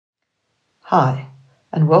Hi,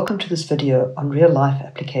 and welcome to this video on real-life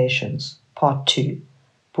applications, part 2,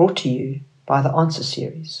 brought to you by the Answer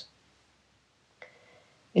series.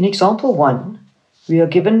 In example 1, we are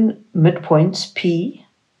given midpoints P,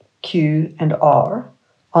 Q, and R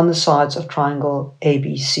on the sides of triangle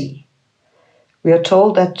ABC. We are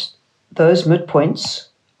told that those midpoints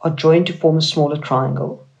are joined to form a smaller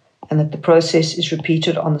triangle, and that the process is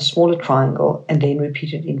repeated on the smaller triangle and then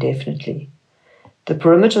repeated indefinitely. The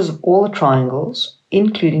perimeters of all the triangles,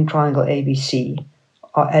 including triangle ABC,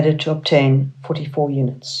 are added to obtain 44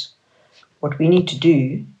 units. What we need to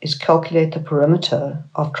do is calculate the perimeter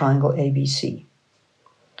of triangle ABC.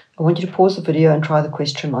 I want you to pause the video and try the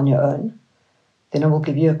question on your own. Then I will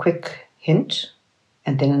give you a quick hint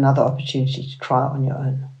and then another opportunity to try on your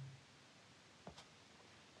own.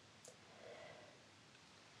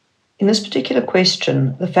 In this particular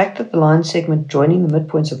question, the fact that the line segment joining the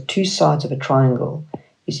midpoints of two sides of a triangle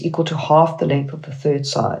is equal to half the length of the third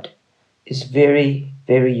side is very,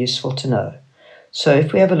 very useful to know. So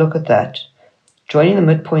if we have a look at that, joining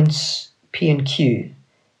the midpoints P and Q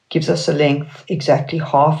gives us a length exactly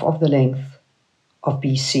half of the length of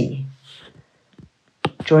BC.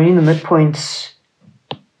 Joining the midpoints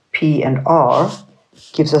P and R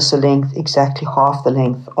gives us a length exactly half the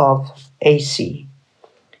length of AC.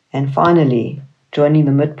 And finally, joining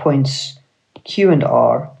the midpoints Q and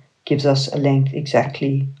R gives us a length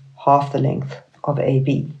exactly half the length of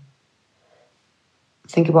AB.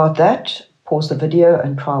 Think about that, pause the video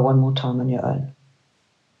and try one more time on your own.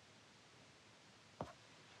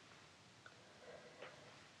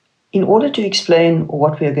 In order to explain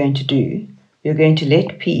what we are going to do, we are going to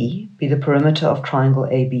let P be the perimeter of triangle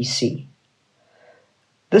ABC.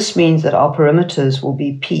 This means that our perimeters will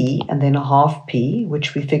be P and then a half P,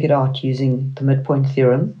 which we figured out using the midpoint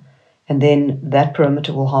theorem, and then that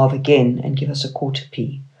perimeter will halve again and give us a quarter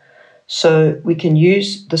P. So we can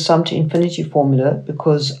use the sum to infinity formula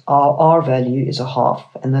because our R value is a half,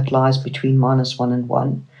 and that lies between -1 and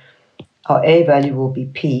 1. Our A value will be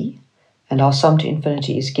P, and our sum to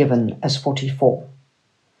infinity is given as 44.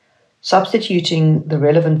 Substituting the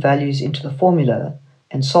relevant values into the formula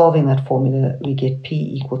and solving that formula, we get P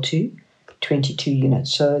equal to 22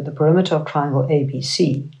 units. So the perimeter of triangle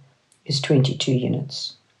ABC is 22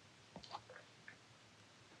 units.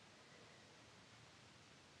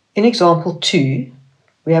 In example 2,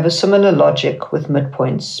 we have a similar logic with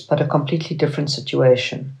midpoints, but a completely different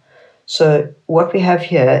situation. So what we have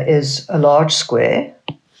here is a large square,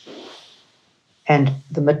 and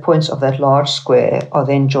the midpoints of that large square are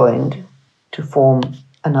then joined to form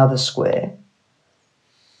another square.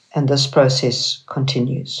 And this process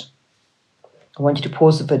continues. I want you to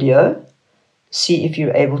pause the video, see if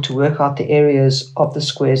you're able to work out the areas of the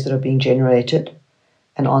squares that are being generated,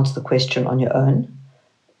 and answer the question on your own.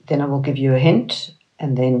 Then I will give you a hint,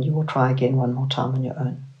 and then you will try again one more time on your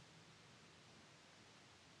own.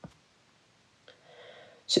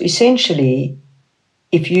 So essentially,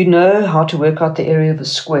 if you know how to work out the area of a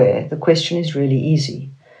square, the question is really easy.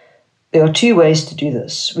 There are two ways to do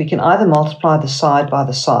this. We can either multiply the side by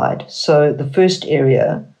the side, so the first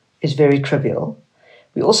area is very trivial.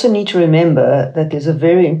 We also need to remember that there's a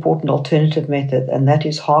very important alternative method, and that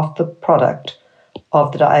is half the product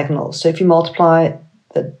of the diagonals. So if you multiply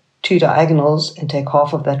the two diagonals and take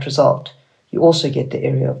half of that result, you also get the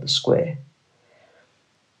area of the square.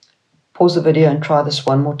 Pause the video and try this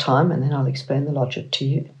one more time, and then I'll explain the logic to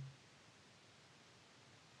you.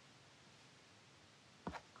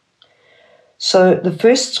 So the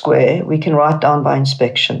first square we can write down by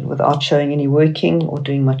inspection without showing any working or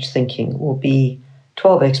doing much thinking, will be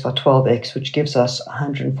 12x by 12x, which gives us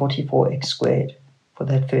 144x squared for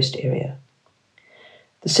that first area.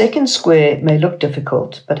 The second square may look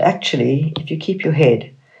difficult, but actually, if you keep your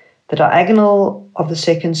head, the diagonal of the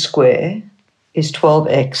second square is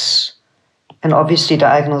 12x, and obviously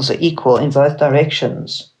diagonals are equal in both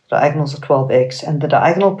directions. Diagonals are 12x, and the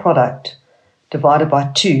diagonal product divided by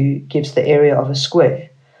 2 gives the area of a square.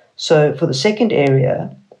 So for the second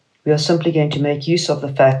area, we are simply going to make use of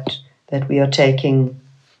the fact that we are taking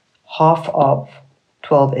half of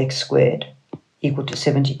 12x squared equal to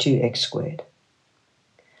 72x squared.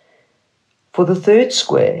 For the third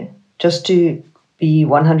square, just to be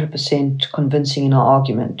 100% convincing in our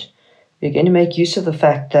argument, we're going to make use of the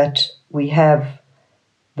fact that we have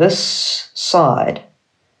this side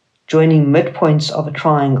joining midpoints of a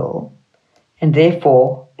triangle, and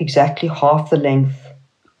therefore exactly half the length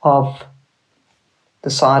of the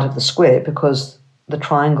side of the square, because the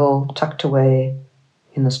triangle tucked away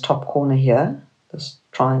in this top corner here, this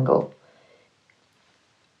triangle,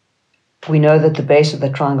 we know that the base of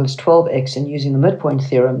that triangle is 12x, and using the midpoint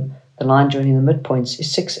theorem, the line joining the midpoints, is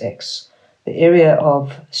 6x. The area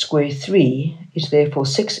of square 3 is therefore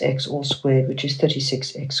 6x all squared, which is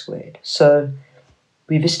 36x squared. So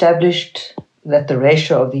we've established that the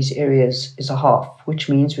ratio of these areas is a half, which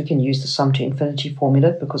means we can use the sum to infinity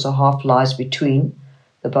formula because a half lies between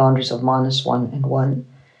the boundaries of -1 and 1.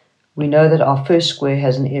 We know that our first square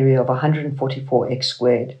has an area of 144x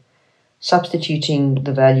squared. Substituting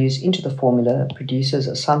the values into the formula produces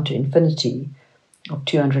a sum to infinity of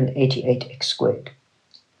 288x squared.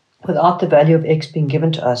 Without the value of x being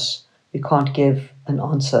given to us, we can't give an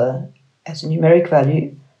answer as a numeric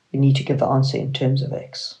value. We need to give the answer in terms of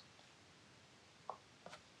x.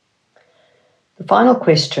 The final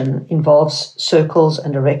question involves circles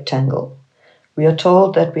and a rectangle. We are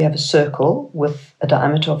told that we have a circle with a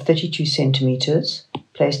diameter of 32 centimeters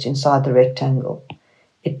placed inside the rectangle.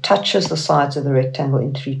 It touches the sides of the rectangle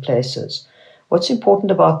in 3 places. What's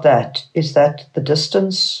important about that is that the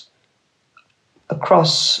distance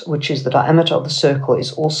across, which is the diameter of the circle,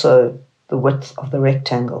 is also the width of the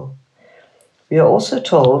rectangle. We are also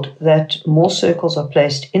told that more circles are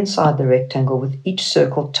placed inside the rectangle, with each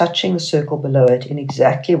circle touching the circle below it in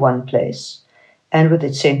exactly one place, and with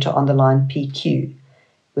its center on the line PQ,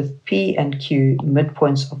 with P and Q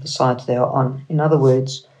midpoints of the sides they are on. In other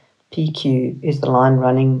words, PQ is the line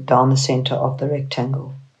running down the center of the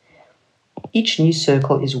rectangle. Each new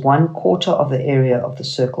circle is 1/4 of the area of the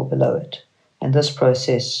circle below it, and this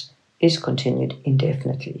process is continued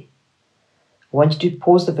indefinitely. I want you to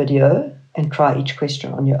pause the video and try each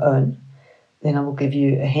question on your own. Then I will give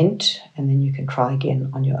you a hint, and then you can try again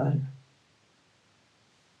on your own.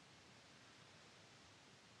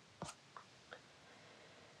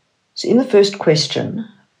 So in the first question,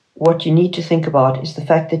 what you need to think about is the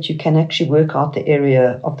fact that you can actually work out the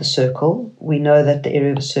area of the circle. We know that the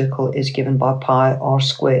area of a circle is given by pi r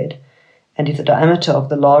squared. And if the diameter of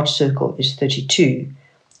the large circle is 32,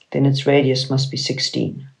 then its radius must be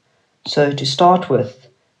 16. So to start with,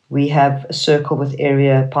 we have a circle with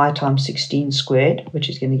area pi times 16 squared, which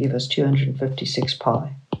is going to give us 256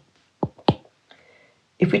 pi.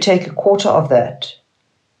 If we take 1/4 of that,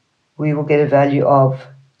 we will get a value of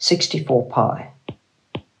 64 pi,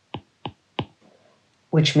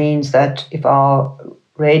 which means that if our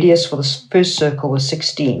radius for the first circle was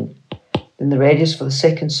 16, then the radius for the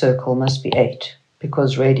second circle must be 8,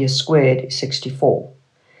 because radius squared is 64.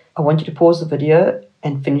 I want you to pause the video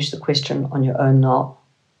and finish the question on your own now.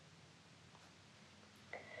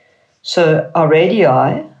 So our radii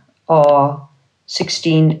are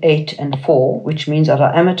 16, 8, and 4, which means our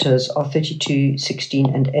diameters are 32, 16,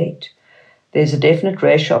 and 8. There's a definite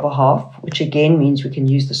ratio of a half, which again means we can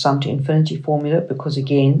use the sum to infinity formula because,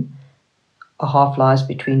 again, a half lies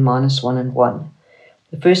between -1 and 1.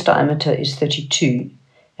 The first diameter is 32,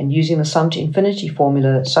 and using the sum to infinity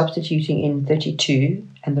formula, substituting in 32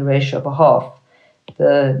 and the ratio of a half,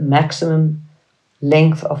 the maximum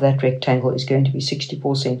length of that rectangle is going to be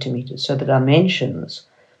 64 centimeters. So the dimensions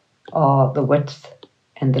are the width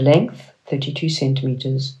and the length, 32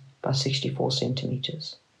 centimeters by 64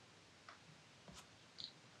 centimeters.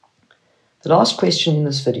 The last question in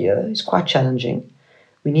this video is quite challenging.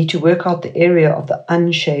 We need to work out the area of the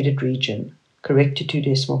unshaded region, correct to 2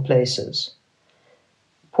 decimal places.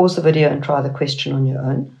 Pause the video and try the question on your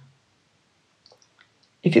own.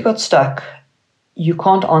 If you got stuck, you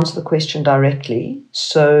can't answer the question directly,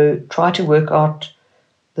 so try to work out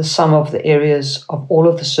the sum of the areas of all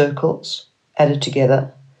of the circles added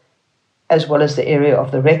together, as well as the area of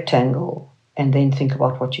the rectangle, and then think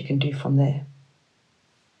about what you can do from there.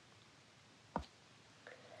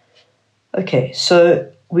 Okay, so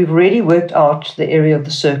we've already worked out the area of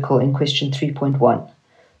the circle in question 3.1.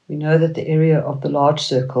 We know that the area of the large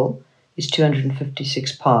circle is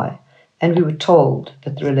 256 pi, and we were told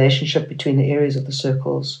that the relationship between the areas of the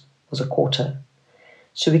circles was 1/4.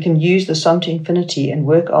 So we can use the sum to infinity and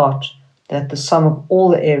work out that the sum of all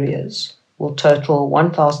the areas will total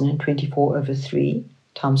 1024 over 3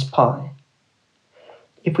 times pi.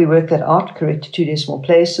 If we work that out, correct to 2 decimal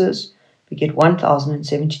places, we get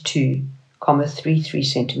 1072,33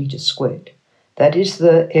 centimeters squared. That is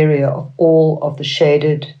the area of all of the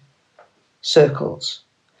shaded circles.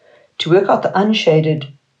 To work out the unshaded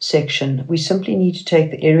section, we simply need to take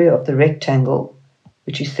the area of the rectangle,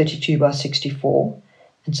 which is 32 by 64,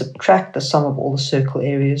 and subtract the sum of all the circle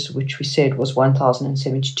areas, which we said was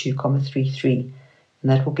 1072,33, and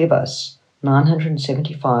that will give us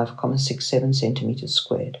 975,67 centimeters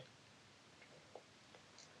squared.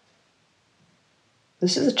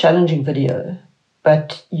 This is a challenging video,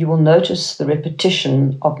 but you will notice the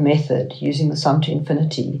repetition of method using the sum to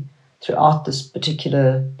infinity throughout this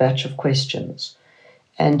particular batch of questions.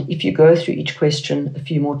 And if you go through each question a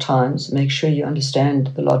few more times, make sure you understand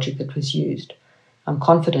the logic that was used. I'm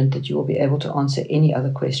confident that you will be able to answer any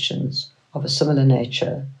other questions of a similar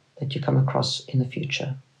nature that you come across in the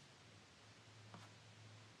future.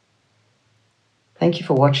 Thank you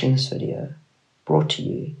for watching this video, brought to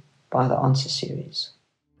you by the Answer Series.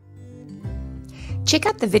 Check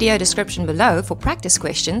out the video description below for practice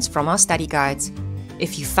questions from our study guides.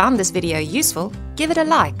 If you found this video useful, give it a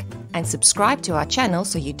like and subscribe to our channel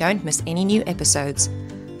so you don't miss any new episodes.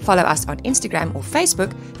 Follow us on Instagram or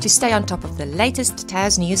Facebook to stay on top of the latest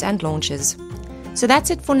TAS news and launches. So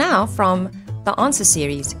that's it for now from the Answer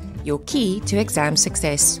Series, your key to exam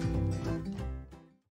success.